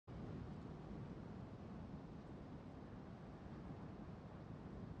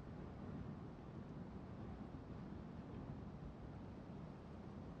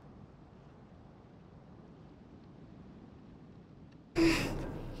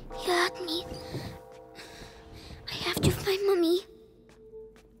got me. I have to find Mommy.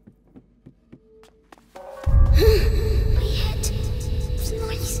 My head. It's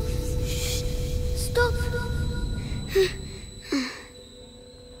noise. Shh. Stop.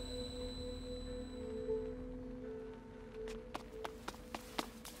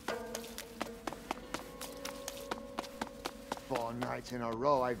 Four nights in a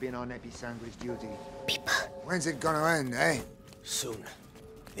row I've been on Episanguis duty. People. When's it gonna end, eh? Soon.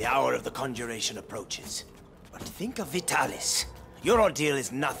 The hour of the conjuration approaches. But think of Vitalis. Your ordeal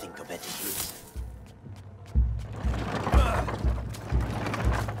is nothing compared to his.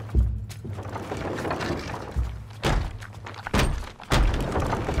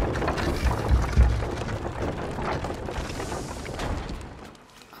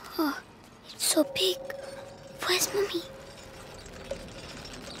 Oh, it's so big. Where's Mommy?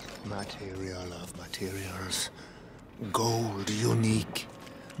 Material of materials. Gold unique.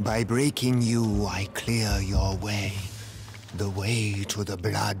 By breaking you, I clear your way. The way to the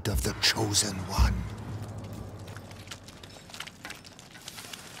blood of the chosen one.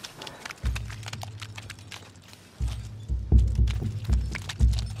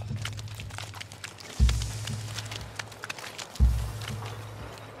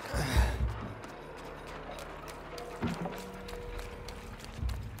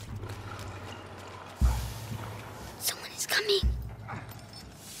 Someone is coming.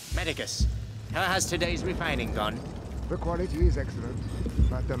 Medicus, how has today's refining gone? The quality is excellent,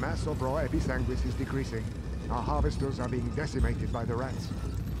 but the mass of raw episanguis is decreasing. Our harvesters are being decimated by the rats.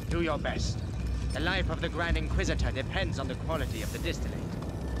 Do your best. The life of the Grand Inquisitor depends on the quality of the distillate.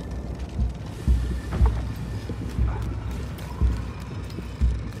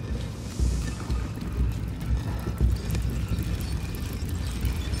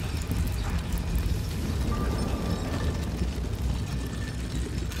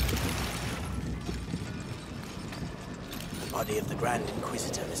 The body of the Grand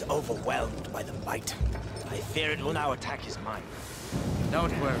Inquisitor is overwhelmed by the bite. I fear it will now attack his mind.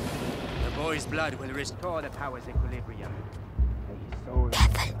 Don't worry. The boy's blood will restore the power's equilibrium. May his soul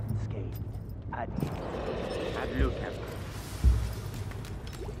remain unscathed. Ad lucem.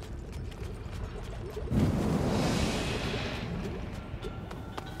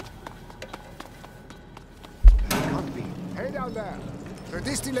 Can't be. Hey down there! The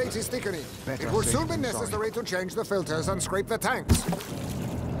distillate is thickening. It will soon be necessary to change the filters and scrape the tanks.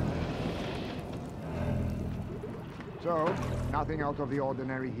 So, nothing out of the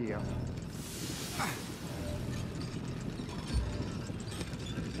ordinary here.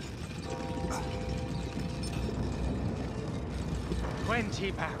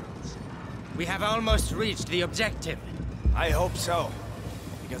 $20 barrels. We have almost reached the objective. I hope so.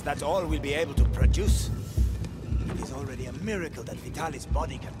 Because that's all we'll be able to produce. It is already a miracle that Vitalis'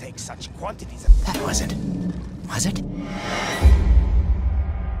 body can take such quantities of... That was it. Was it?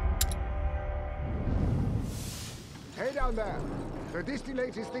 Hey down there! The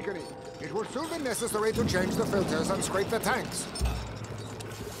distillate is thickening. It will soon be necessary to change the filters and scrape the tanks.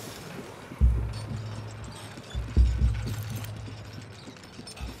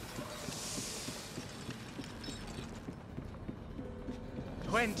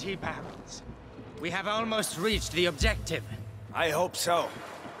 $20 barrels. We have almost reached the objective. I hope so.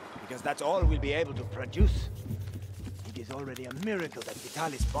 Because that's all we'll be able to produce. It is already a miracle that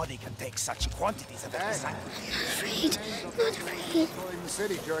Vitalis' body can take such quantities of episanguis. Afraid. Not afraid. In the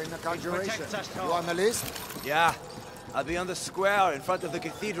city during the conjuration. protects us You all. on the list? Yeah, I'll be on the square in front of the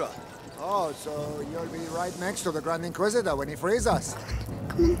cathedral. Oh, so you'll be right next to the Grand Inquisitor when he frees us.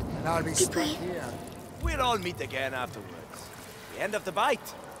 Come on. And I'll be stuck brave. here. We'll all meet again afterwards. The end of the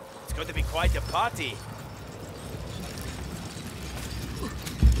bite. It's going to be quite a party.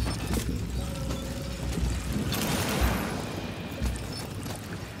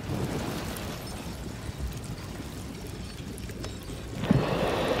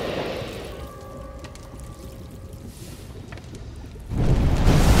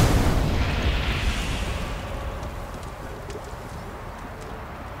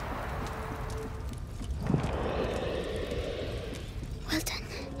 Well done.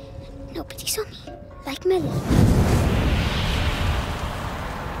 Nobody saw me. Like Melly.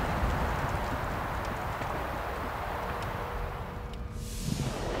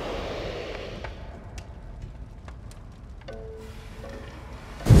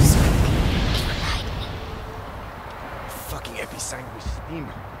 Fucking episanguis steam.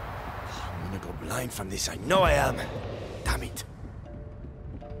 I'm gonna go blind from this. I know I am. Damn it.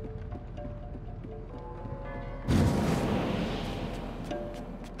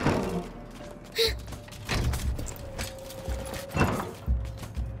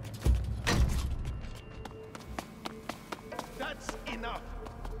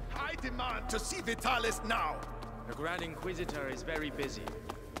 want to see Vitalis now? The Grand Inquisitor is very busy.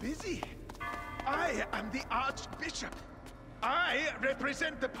 Busy? I am the Archbishop. I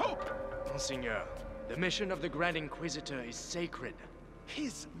represent the Pope. Monseigneur, the mission of the Grand Inquisitor is sacred.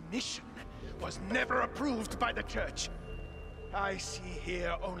 His mission was never approved by the Church. I see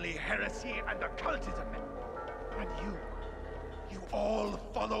here only heresy and occultism. And you all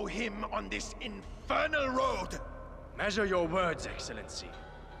follow him on this infernal road. Measure your words, Excellency.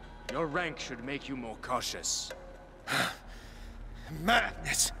 Your rank should make you more cautious.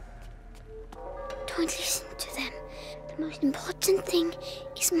 Madness! Don't listen to them. The most important thing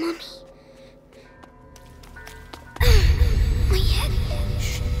is Mommy. My head.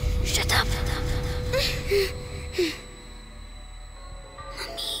 Shut up.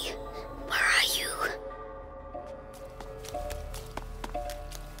 Mommy, where are you?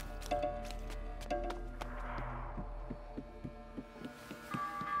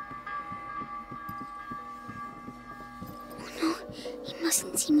 Oh no, he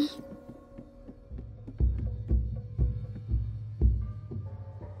mustn't see me.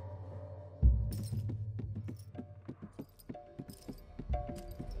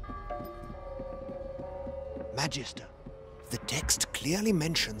 Magister, the text clearly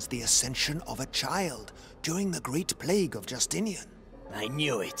mentions the ascension of a child during the Great Plague of Justinian. I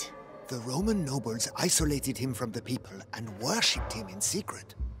knew it. The Roman nobles isolated him from the people and worshipped him in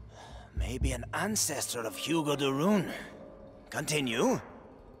secret. Maybe an ancestor of Hugo de Rune. Continue.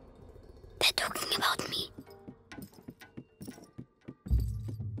 They're talking about me.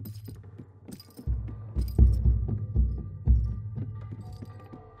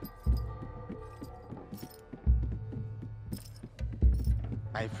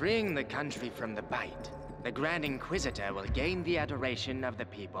 By freeing the country from the Bite, the Grand Inquisitor will gain the adoration of the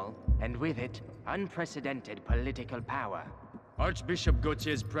people, and with it, unprecedented political power. Archbishop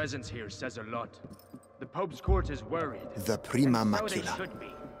Gautier's presence here says a lot. The Pope's court is worried. The Prima And so they Macula, should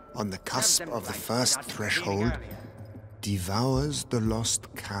be. on the cusp Serve them of the right, first not threshold, bleeding earlier. devours the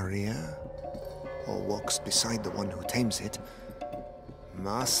lost carrier, or walks beside the one who tames it,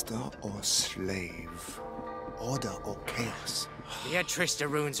 master or slave, order or chaos. Beatrice de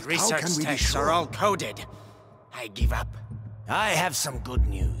Rune's How research can we be texts sure? are all coded. I give up. I have some good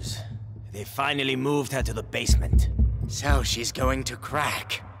news. They finally moved her to the basement. So she's going to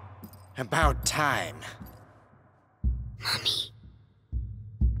crack. About time. Mommy.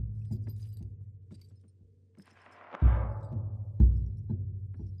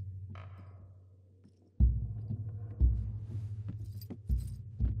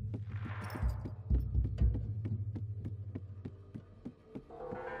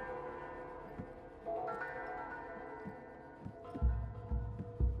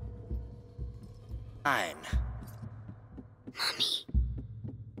 Time. Mommy.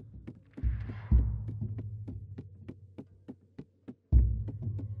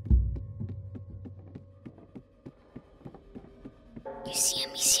 You see,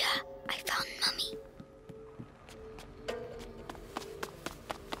 Amicia, I found Mommy.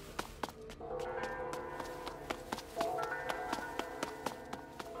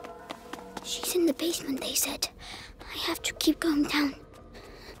 She's in the basement, they said. I have to keep going down.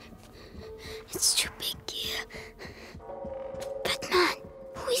 It's too big here. That man,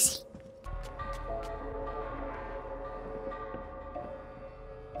 who is he?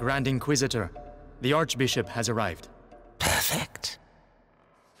 Grand Inquisitor, the Archbishop has arrived. Perfect.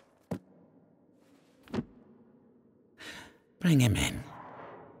 Bring him in.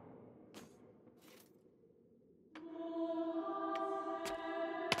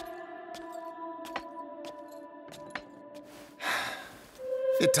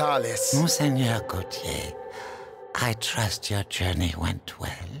 Vitalis. Monseigneur Gautier, I trust your journey went well.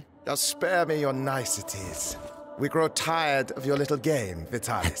 Now spare me your niceties. We grow tired of your little game,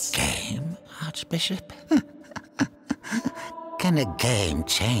 Vitalis. Game, Archbishop? Can a game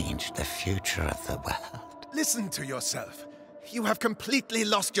change the future of the world? Listen to yourself. You have completely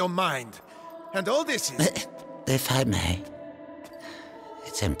lost your mind. And all this is... If I may,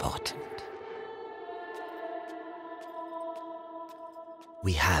 it's important.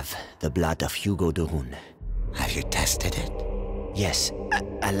 We have the blood of Hugo de Rune. Have you tested it? Yes,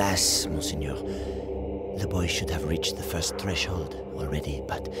 alas, Monseigneur. The boy should have reached the first threshold already,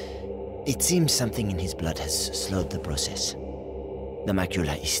 but it seems something in his blood has slowed the process. The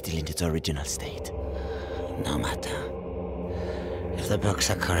macula is still in its original state. No matter. If the books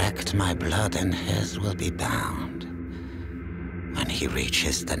are correct, my blood and his will be bound. When he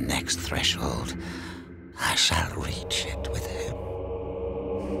reaches the next threshold, I shall reach it with him.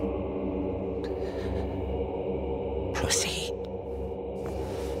 Proceed.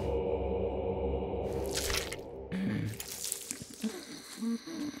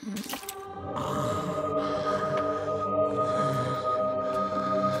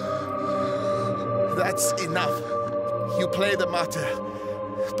 That's enough. You play the martyr.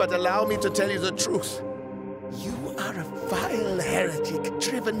 But allow me to tell you the truth. You are a vile heretic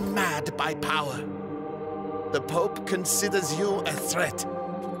driven mad by power. The Pope considers you a threat.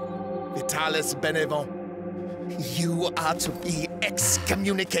 Vitalis Benevent, you are to be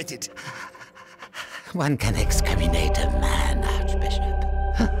excommunicated. One can excommunicate a man, Archbishop.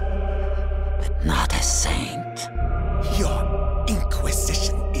 But not a saint. Your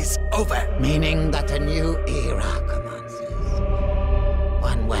Inquisition is over. Meaning that a new era commences.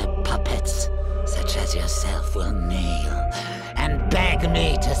 One where puppets, such as yourself, will kneel and beg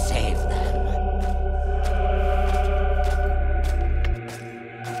me to save them.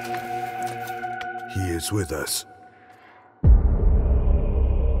 He is with us.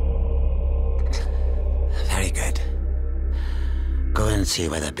 Very good. Go and see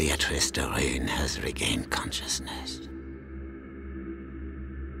whether Beatrice Doreen has regained consciousness.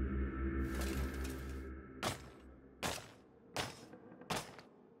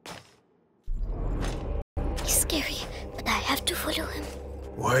 He's scary, but I have to follow him.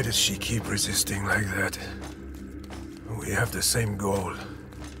 Why does she keep resisting like that? We have the same goal.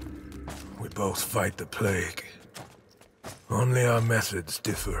 We both fight the plague. Only our methods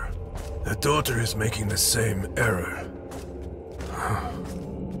differ. The daughter is making the same error.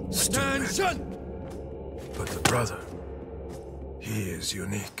 Stupid. But the brother, he is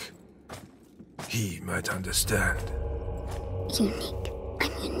unique. He might understand. Unique?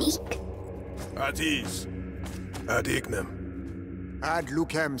 I'm unique? At ease. Ad ignem. Ad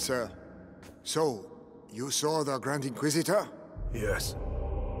lucem, sir. So, you saw the Grand Inquisitor? Yes.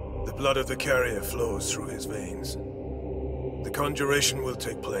 The blood of the carrier flows through his veins. The conjuration will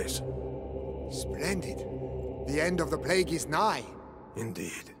take place. Splendid. The end of the plague is nigh.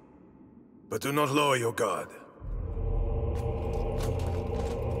 Indeed. But do not lower your guard.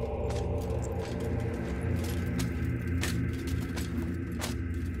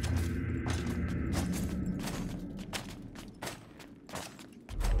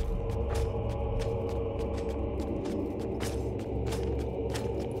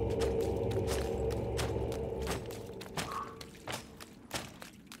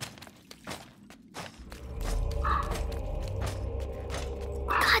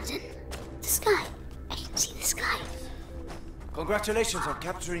 The sky. I can see the sky. Congratulations on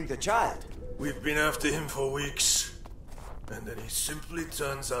capturing the child. We've been after him for weeks. And then he simply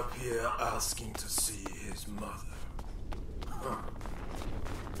turns up here asking to see his mother.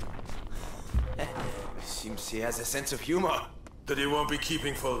 Seems he has a sense of humor. That he won't be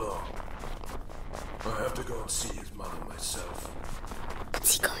keeping for long. I have to go and see his mother myself.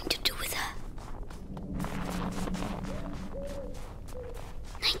 What's he going to do with her?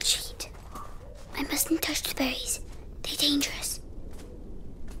 Nightshade. I mustn't touch the berries. They're dangerous.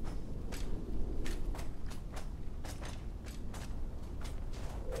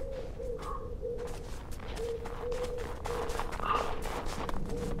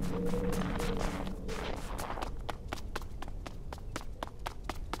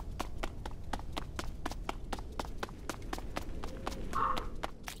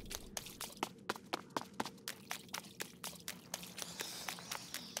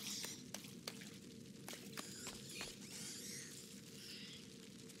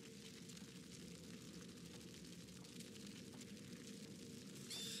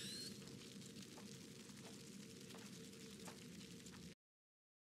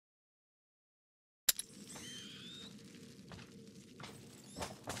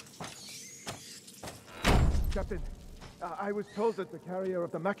 Captain, I was told that the carrier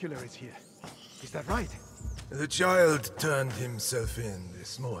of the macula is here. Is that right? The child turned himself in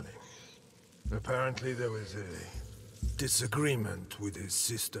this morning. Apparently there was a disagreement with his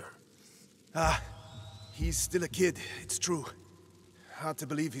sister. Ah, he's still a kid, it's true. Hard to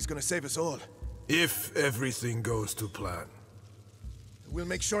believe he's gonna save us all. If everything goes to plan. We'll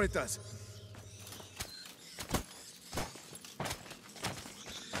make sure it does.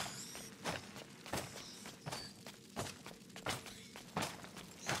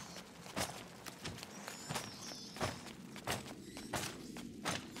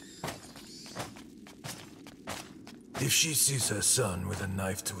 If she sees her son with a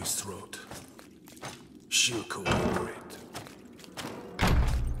knife to his throat, she'll cooperate.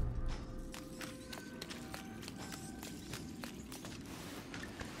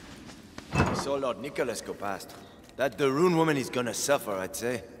 I saw Lord Nicholas go past. That de Rune woman is gonna suffer, I'd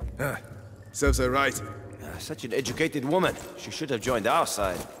say. Ah, serves her right. Such an educated woman. She should have joined our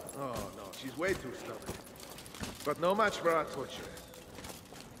side. Oh, no, she's way too stubborn. But no match for our torturer.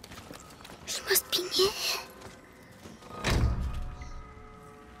 She must be near here.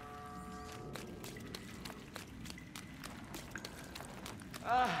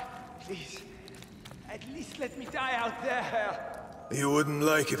 Please, at least let me die out there. You wouldn't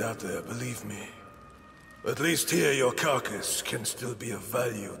like it out there, believe me. At least here your carcass can still be of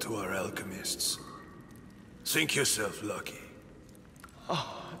value to our alchemists. Think yourself lucky.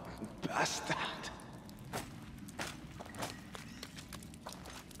 Oh, bastard.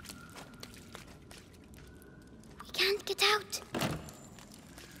 We can't get out.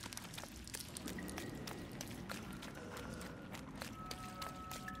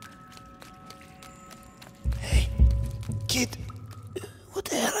 Hey, kid. What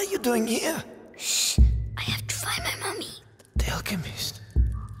the hell are you doing here? Shh. I have to find my mommy. The alchemist?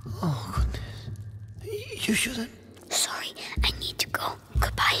 Oh, goodness. You shouldn't. Sorry, I need to go.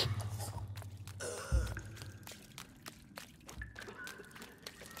 Goodbye.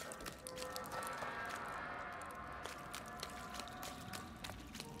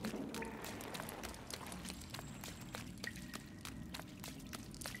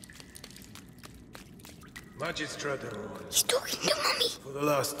 Magistrato. He's talking to Mommy. For the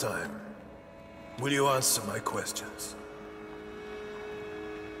last time, will you answer my questions?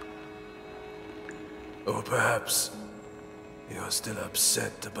 Or perhaps you're still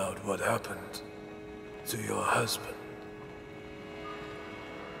upset about what happened to your husband.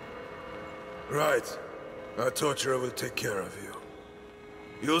 Right. Our torturer will take care of you.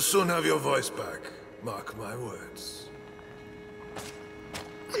 You'll soon have your voice back. Mark my words.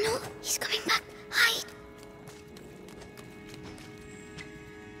 Oh no, he's coming back. Hide.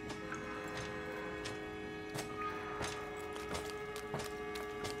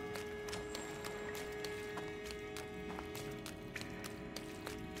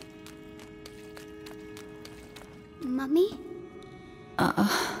 Mummy?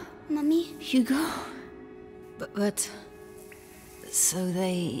 Mummy? Hugo? But... So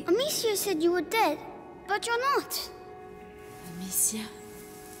they... Amicia said you were dead, but you're not. Amicia?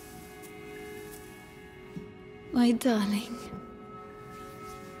 My darling.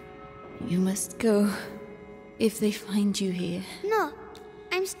 You must go if they find you here. No,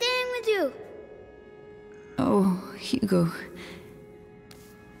 I'm staying with you. Oh, Hugo.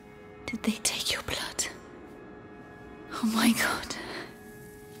 Did they take your blood? Oh my God.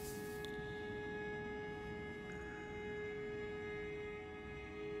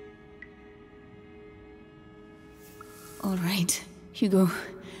 All right, Hugo.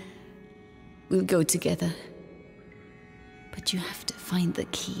 We'll go together. But you have to find the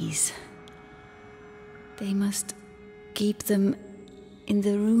keys. They must keep them in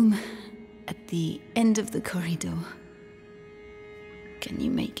the room at the end of the corridor. Can you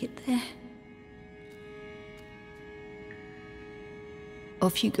make it there?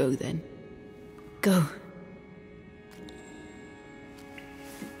 Off you go, then. Go.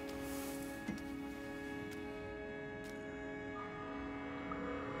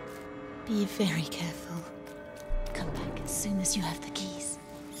 Be very careful. Come back as soon as you have the keys.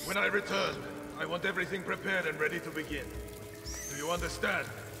 When I return, I want everything prepared and ready to begin. Do you understand?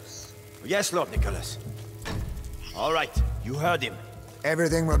 Yes, Lord Nicholas. All right, you heard him.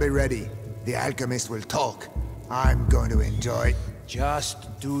 Everything will be ready. The alchemist will talk. I'm going to enjoy.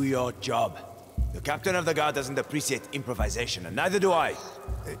 Just do your job. The captain of the guard doesn't appreciate improvisation, and neither do I.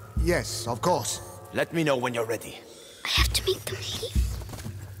 Yes, of course. Let me know when you're ready. I have to make them leave.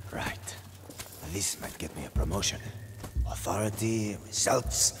 Right. This might get me a promotion. Authority,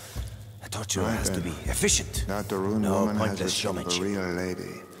 results. A torturer has to be efficient. That the rune no woman has pointless the shape of a showmanship. real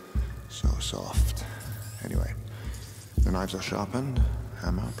lady. So soft. Anyway, the knives are sharpened.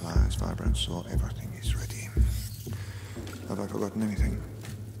 Hammer, pliers, vibrant saw. Everything is ready. Have I forgotten anything?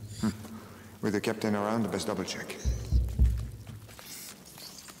 With the captain around, best double check.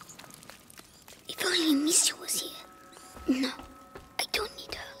 If only Amicia was here. No, I don't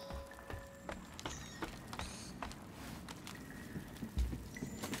need her.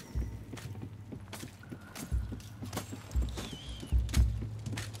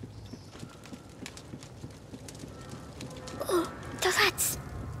 Oh, the rats.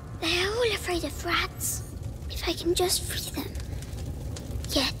 They are all afraid of rats. If I can just free them.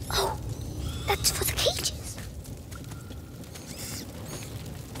 Yeah. Oh, that's for the cages.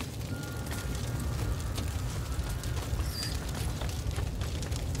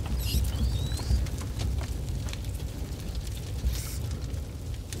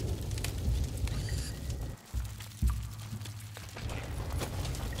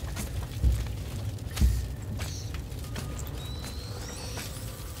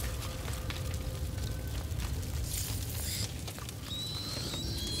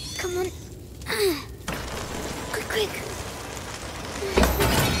 Come on. Quick.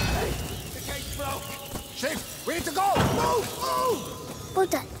 Chief, we need to go! Move! Well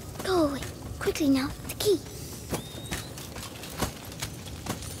done. Go away. Quickly now. The key.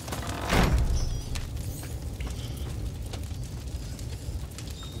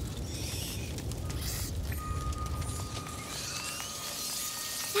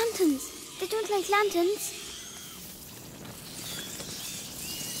 Lanterns. They don't like lanterns.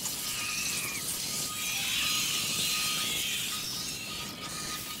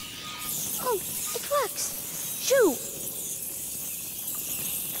 Oh, it works. Shoo!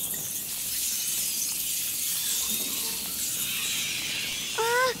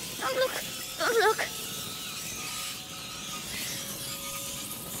 Don't look! Don't look!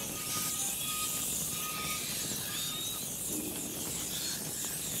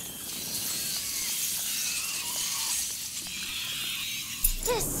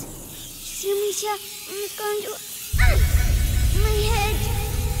 Yes! See, Amicia, I'm going to... My head!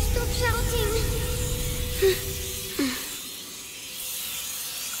 Stop shouting!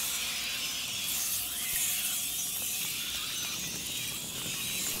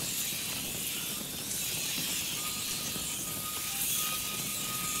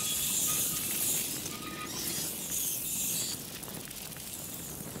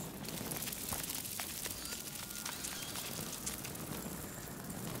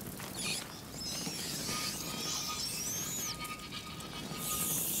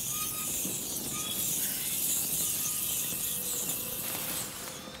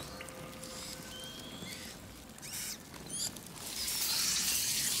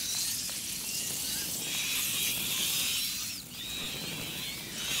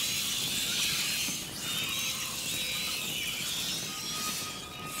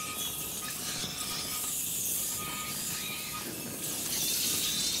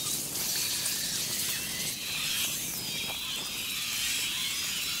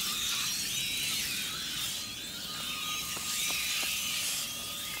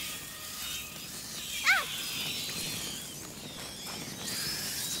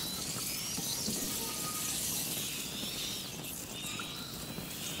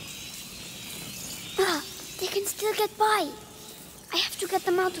 They can still get by. I have to get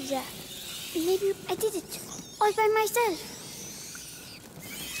them out of there. Maybe I did it all by myself.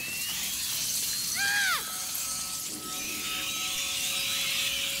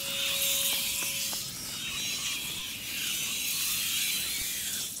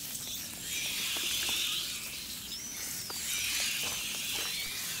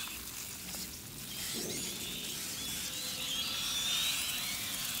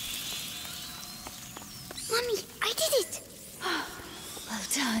 Mommy, I did it! Well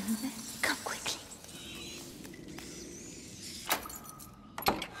done. Come quickly.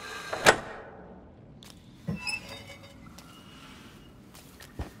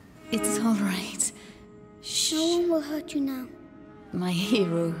 It's all right. Shh. No one will hurt you now. My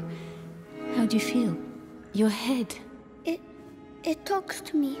hero. How do you feel? Your head. It talks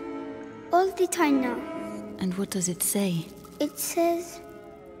to me. All the time now. And what does it say? It says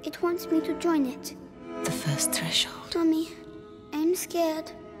it wants me to join it. The first threshold. Mommy, I'm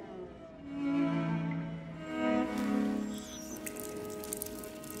scared.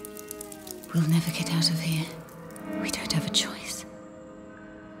 We'll never get out of here. We don't have a choice.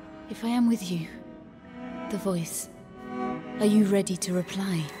 If I am with you, the voice, are you ready to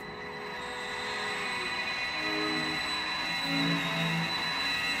reply?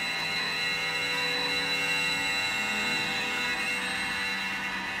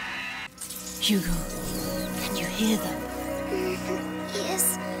 Hugo, can you hear them?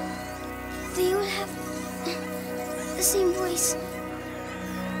 Yes. They all have the same voice.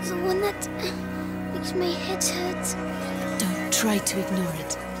 The one that makes my head hurt. Don't try to ignore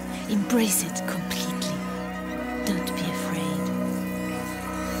it. Embrace it completely. Don't be afraid.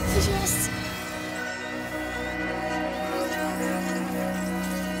 Yes.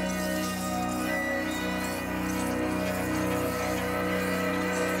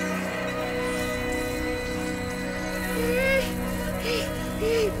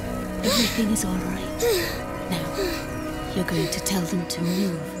 Everything is all right. Now, you're going to tell them to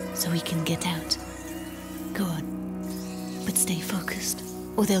move so we can get out. Go on. But stay focused,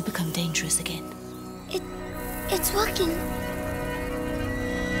 or they'll become dangerous again. It's working.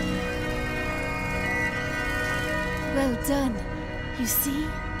 Well done. You see?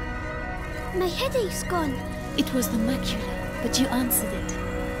 My headache's gone. It was the macula, but you answered it.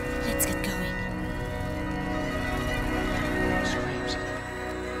 Let's get going. Screams.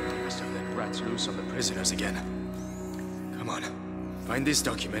 They must have let rats loose on the prisoners again. Come on. Find this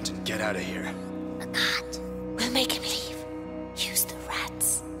document and get out of here. A cat. We'll make him leave. Use the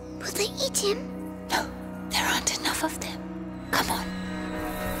rats. Will they eat him? No, there aren't enough of them. Come on.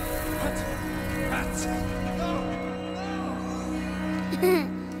 Rats!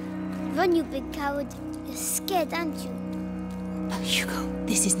 Run, you big coward. You're scared, aren't you? Hugo,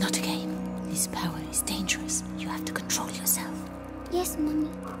 this is not a game. This power is dangerous. You have to control yourself. Yes, Mommy.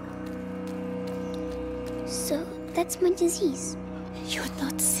 So, that's my disease. You're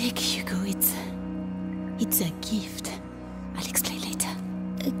not sick, Hugo. It's a gift. I'll explain later.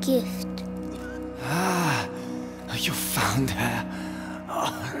 A gift. Ah, you found her.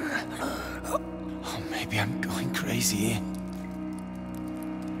 Oh, maybe I'm going crazy.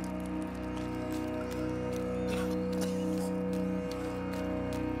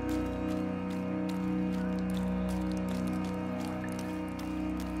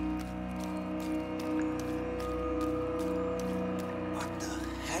 What the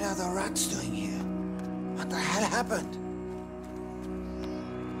hell are the rats doing here? What the hell happened?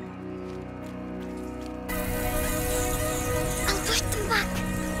 I'll push them back.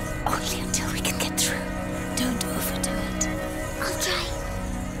 Only until we can get through. Don't overdo it. I'll try.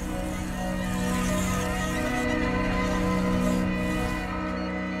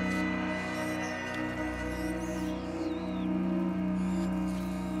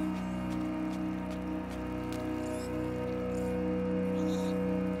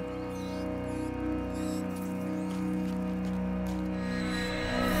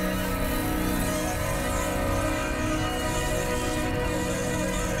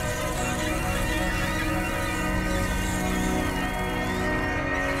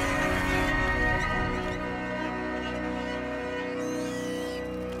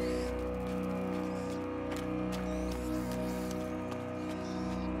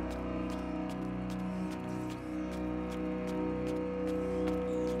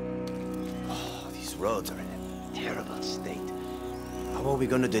 Roads are in a terrible state. How are we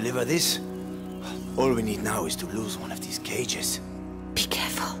gonna deliver this? All we need now is to lose one of these cages. Be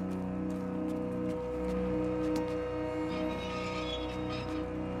careful.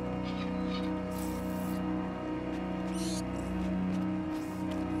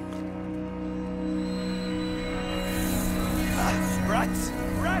 Rats!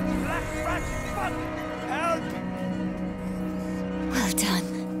 Rats! Black rats! Fuck! Help! Well done.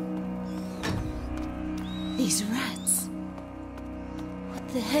 These rats. What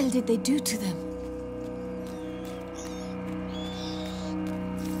the hell did they do to them?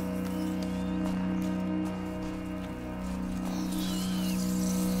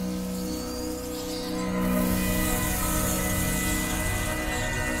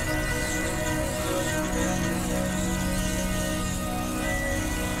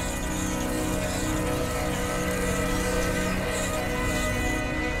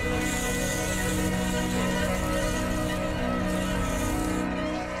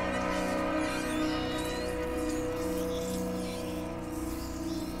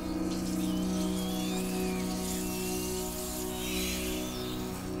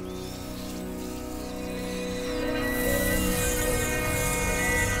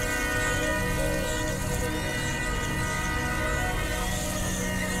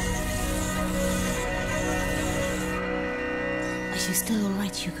 Are you still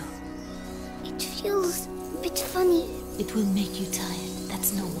alright, Hugo? It feels a bit funny. It will make you tired.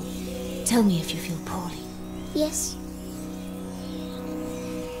 That's normal. Tell me if you feel poorly. Yes.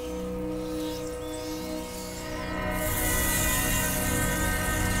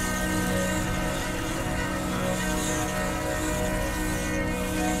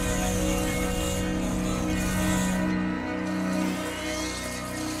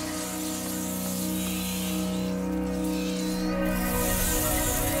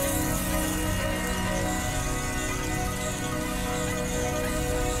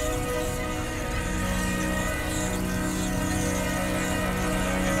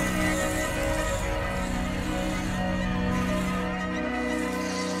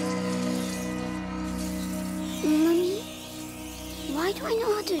 Why do I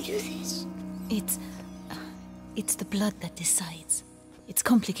know how to do this? It's the blood that decides. It's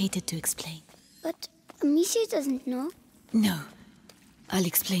complicated to explain. But Amicia doesn't know. No. I'll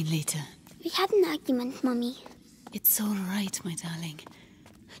explain later. We had an argument, Mummy. It's all right, my darling.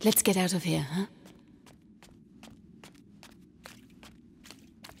 Let's get out of here, huh?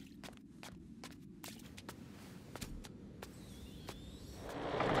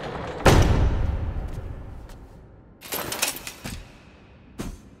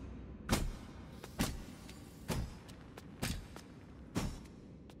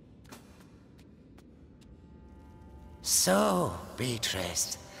 So,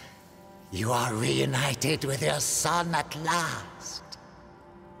 Beatrice, you are reunited with your son at last.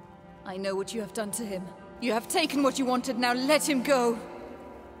 I know what you have done to him. You have taken what you wanted, now let him go.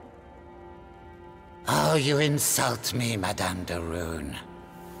 How you insult me, Madame de Rune.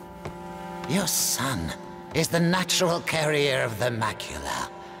 Your son is the natural carrier of the macula,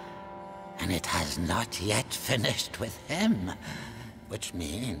 and it has not yet finished with him, which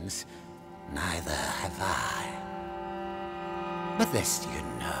means neither have I. But this you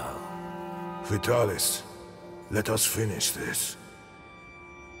know. Vitalis, let us finish this.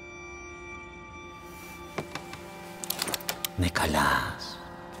 Nicholas,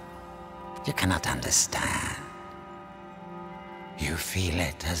 you cannot understand. You feel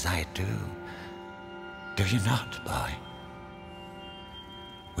it as I do. Do you not, boy?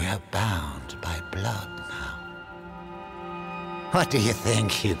 We are bound by blood now. What do you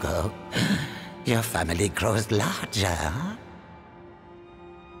think, Hugo? Your family grows larger, huh?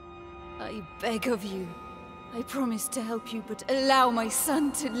 I beg of you. I promise to help you, but allow my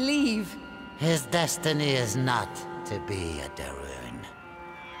son to leave. His destiny is not to be a de Rune.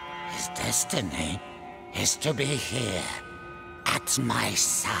 His destiny is to be here, at my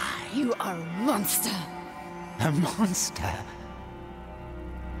side. You are a monster. A monster?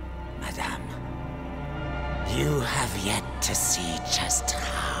 Madame, you have yet to see just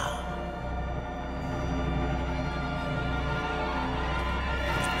how.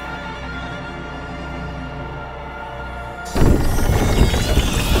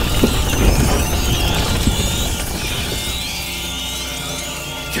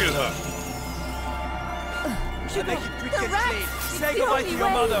 Kill her! Hugo, the rats! Say goodbye to your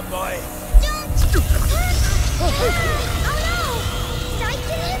mother, boy! Oh no! Did I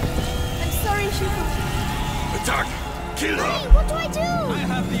kill him? I'm sorry, Hugo. Attack! Kill her! Hey, what do I do? I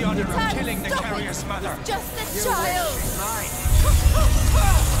have the honor of Vitalis, killing the stop carrier's it. mother. He's just a child. She's mine. I'm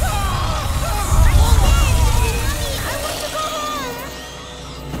scared! Mommy, I want to go home!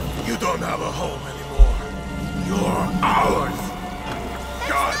 You don't have a home anymore. You're ours!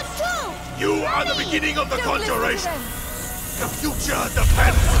 God! That's not true! You are the beginning of the Don't listen to conjuration! them. The future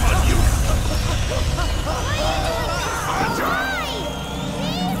depends on you!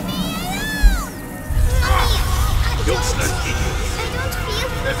 Useless idiots! I don't feel...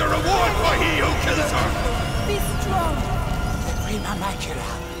 There's a reward for he who kills her! Be strong. The prima macula.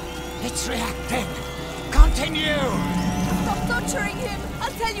 It's reacting. Continue! Stop torturing him.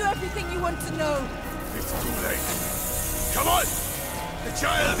 I'll tell you everything you want to know. It's too late. Come on! The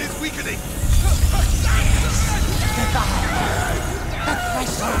child is weakening! The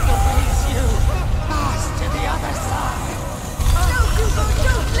threshold awaits you. Pass to the other side. No, Hugo,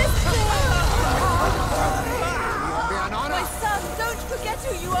 don't listen. Be an honor. My son, don't forget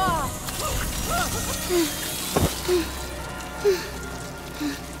who you are.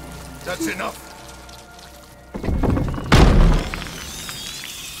 That's enough!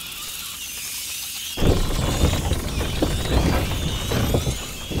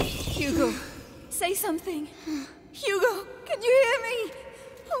 Hugo, say something. Hugo, can you hear me?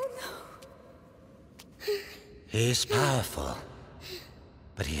 Oh no. He's powerful,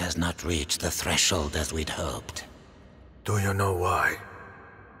 but he has not reached the threshold as we'd hoped. Do you know why?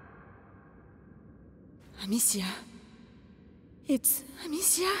 Amicia. It's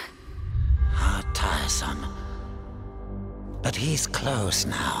Amicia. How tiresome. But he's close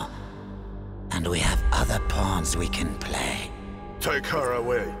now, and we have other pawns we can play. Take her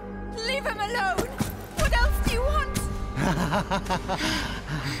away. Leave him alone. What else do you want?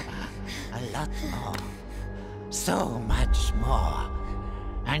 A lot more. So much more.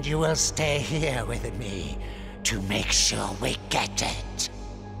 And you will stay here with me to make sure we get it.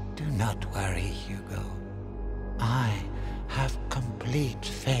 Do not worry, Hugo. I have complete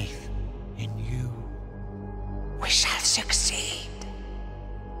faith in you. We shall succeed.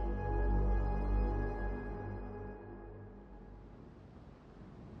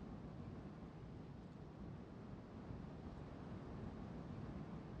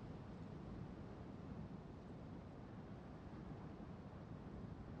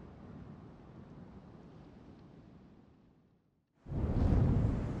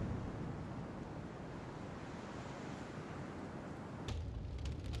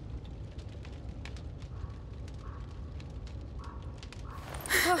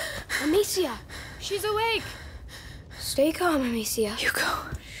 Amicia! She's awake! Stay calm, Amicia.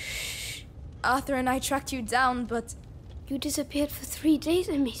 Hugo. Arthur and I tracked you down, but... You disappeared for 3 days,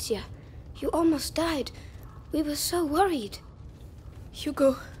 Amicia. You almost died. We were so worried.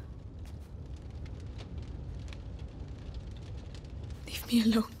 Hugo. Leave me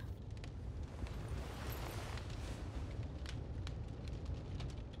alone.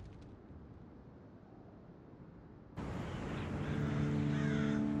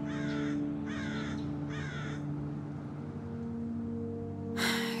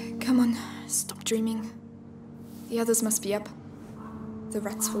 Come on, stop dreaming. The others must be up. The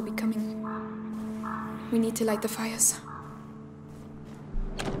rats will be coming. We need to light the fires.